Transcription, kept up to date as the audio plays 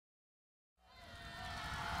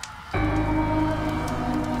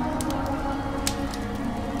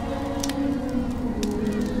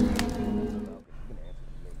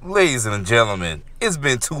Ladies and gentlemen, it's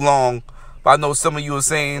been too long, but I know some of you are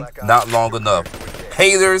saying not long enough.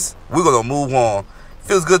 Haters, we're gonna move on.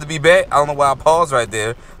 Feels good to be back. I don't know why I paused right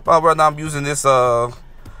there, but right now I'm using this what's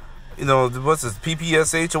this,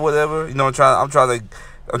 PPSH or whatever. I'm trying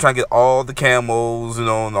to get all the camos, and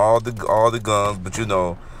all the guns, but you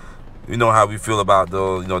know how we feel about the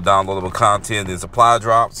downloadable content and supply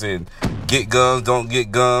drops and get guns, don't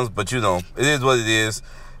get guns, but it is what it is.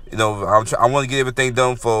 I want to get everything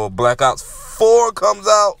done for Black Ops 4 comes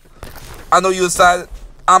out. I know you're excited.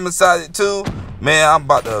 I'm excited too. Man, I'm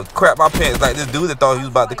about to crap my pants like this dude that thought he was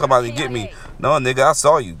about to come out and get me. No, nigga, I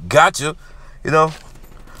saw you. Gotcha.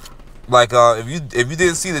 Like if you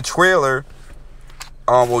didn't see the trailer,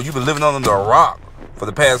 or you've been living under a rock for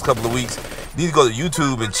the past couple of weeks, you need to go to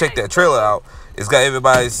YouTube and check that trailer out. It's got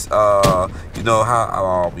everybody's, how they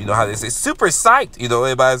say, super psyched.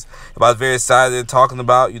 Everybody's very excited and talking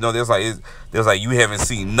about. There's like you haven't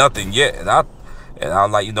seen nothing yet, and I'm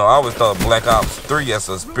like, I always thought of Black Ops 3 as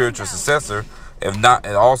a spiritual successor, if not,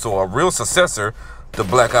 and also a real successor to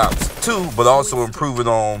Black Ops 2, but also improving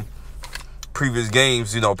on previous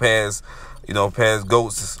games, past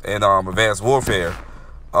Ghosts and Advanced Warfare.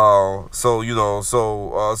 So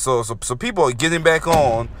people are getting back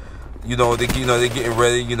on. They're getting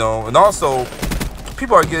ready, and also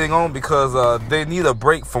people are getting on because they need a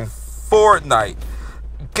break from Fortnite.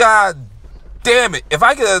 God damn it. If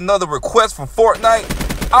I get another request from Fortnite,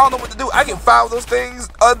 I don't know what to do. I get 5 of those things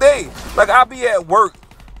a day. Like, I'll be at work,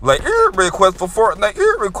 like, request for Fortnite,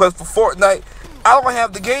 request for Fortnite. I don't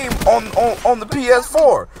have the game on the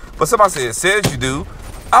PS4. But somebody said, it says you do.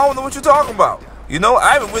 I don't know what you're talking about.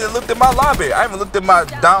 I haven't really looked at my library. I haven't looked at my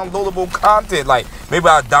downloadable content. Like, maybe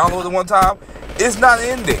I downloaded it one time. It's not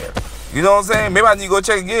in there. You know what I'm saying? Maybe I need to go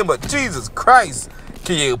check again. But Jesus Christ,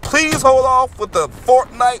 can you please hold off with the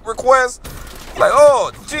Fortnite request? Like,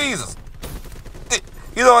 oh, Jesus.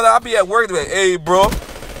 I'll be at work like, hey, bro.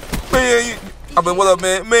 Man, what up,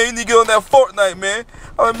 man? Man, you need to get on that Fortnite, man.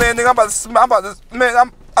 Man, nigga,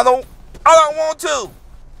 I don't want to.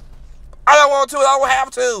 I don't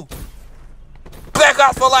have to. Black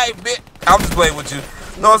Ops for life, bitch. I'm just playing with you.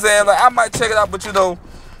 You know what I'm saying? Like, I might check it out, but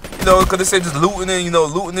because they say just looting and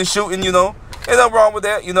looting and shooting, ain't nothing wrong with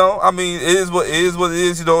that, I mean, it is what it is,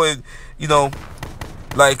 and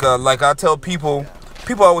like I tell people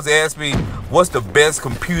always ask me what's the best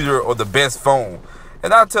computer or the best phone,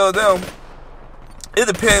 and I tell them it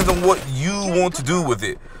depends on what you want to do with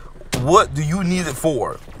it. What do you need it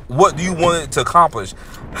for? What do you want it to accomplish?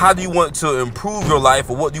 How do you want it to improve your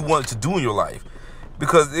life, or what do you want it to do in your life?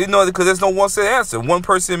 Because there's no one set answer. One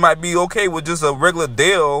person might be okay with just a regular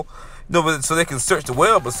Dell, so they can search the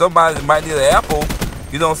web, but somebody might need an Apple,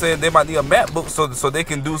 they might need a MacBook so they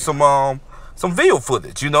can do some video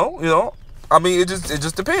footage, I mean, it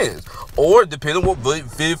just depends. Or depending on what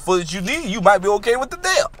video footage you need, you might be okay with the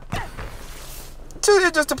Dell.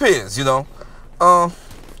 It just depends, I'm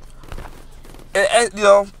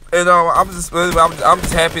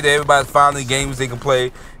just happy that everybody's finding games they can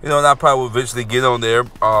play. And I probably will eventually get on there.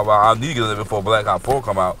 I need to get on there before Black Ops 4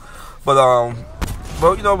 come out. But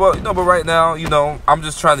right now, I'm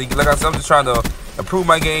just trying to, like I said, I'm just trying to improve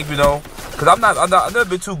my game, because I've never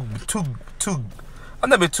been too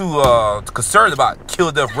concerned about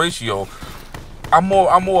kill death ratio. I'm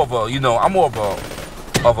more of a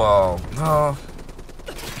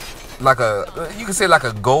you can say like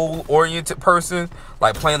a goal-oriented person,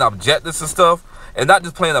 like playing objectives and stuff, and not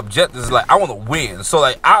just playing objectives. Like, I want to win, so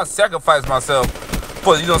like I sacrifice myself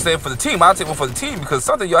for for the team. I'll take one for the team, because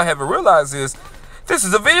something y'all haven't realized is this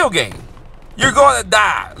is a video game. You're going to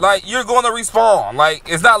die. Like, you're going to respawn. Like,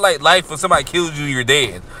 it's not like life when somebody kills you, you're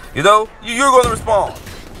dead. You're going to respawn.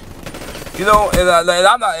 And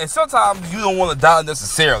I'm not. And sometimes you don't want to die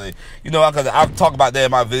necessarily. Because I've talked about that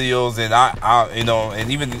in my videos, and and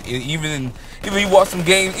even you watch some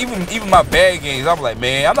games, even my bad games, I'm like,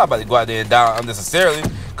 man, I'm not about to go out there and die unnecessarily,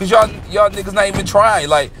 because y'all niggas not even trying.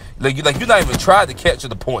 Like you're not even trying to catch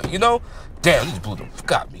the point. Damn, you just blew the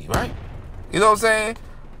fuck out of me, right? You know what I'm saying?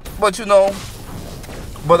 But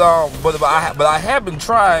I have been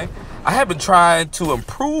trying. I have been trying to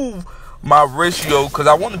improve my ratio, because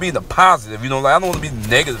I want to be in the positive, like, I don't want to be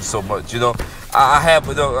negative so much,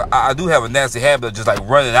 I do have a nasty habit of just like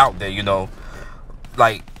running out there,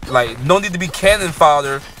 like no need to be cannon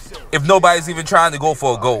fodder if nobody's even trying to go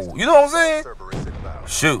for a goal. You know what I'm saying?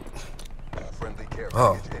 Shoot.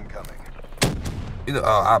 Oh.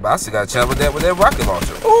 I still got a chance with that rocket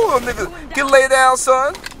launcher. Ooh, niggas get laid down,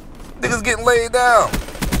 son. Niggas getting laid down.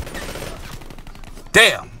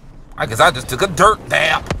 Damn. I guess I just took a dirt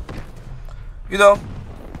nap.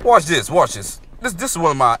 Watch this. This is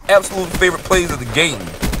one of my absolute favorite plays of the game.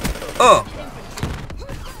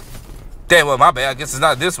 Damn, well, my bad. I guess it's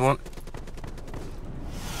not this one.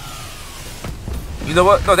 You know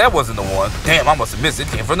what? No, that wasn't the one. Damn, I must have missed it.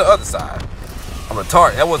 It came from the other side. I'm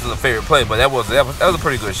retarded. That wasn't a favorite play, but that was a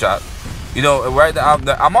pretty good shot. You know, right now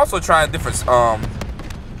I'm also trying different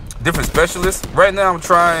specialists. Right now I'm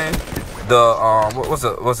trying the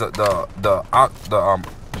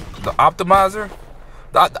optimizer.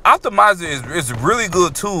 The optimizer is a really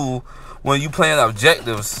good tool when you playing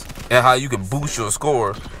objectives and how you can boost your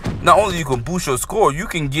score. Not only you can boost your score, you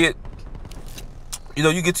can get, you know,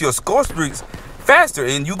 you get to your score streaks faster,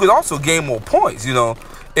 and you could also gain more points. You know,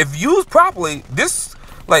 if used properly, this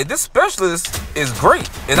specialist is great,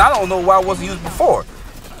 and I don't know why it wasn't used before.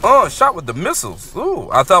 Shot with the missiles. Ooh,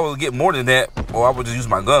 I thought I would get more than that, or I would just use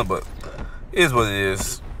my gun, but it is what it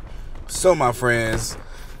is. So, my friends,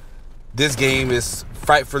 this game is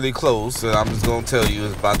frightfully close, and I'm just gonna tell you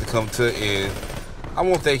it's about to come to an end. I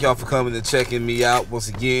want to thank y'all for coming and checking me out once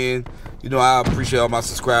again. You know, I appreciate all my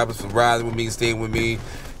subscribers for riding with me, staying with me.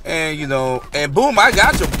 And, you know, and boom, I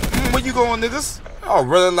got you. Where you going, niggas? Oh,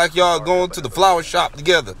 running like y'all going to the flower shop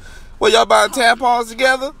together. Well, y'all buying tampons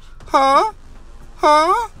together? Huh?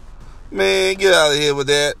 Man, get out of here with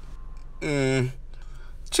that.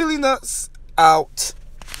 Chilli-Nutz out.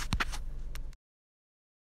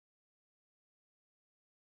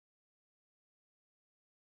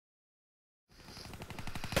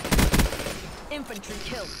 Infantry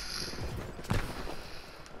kill.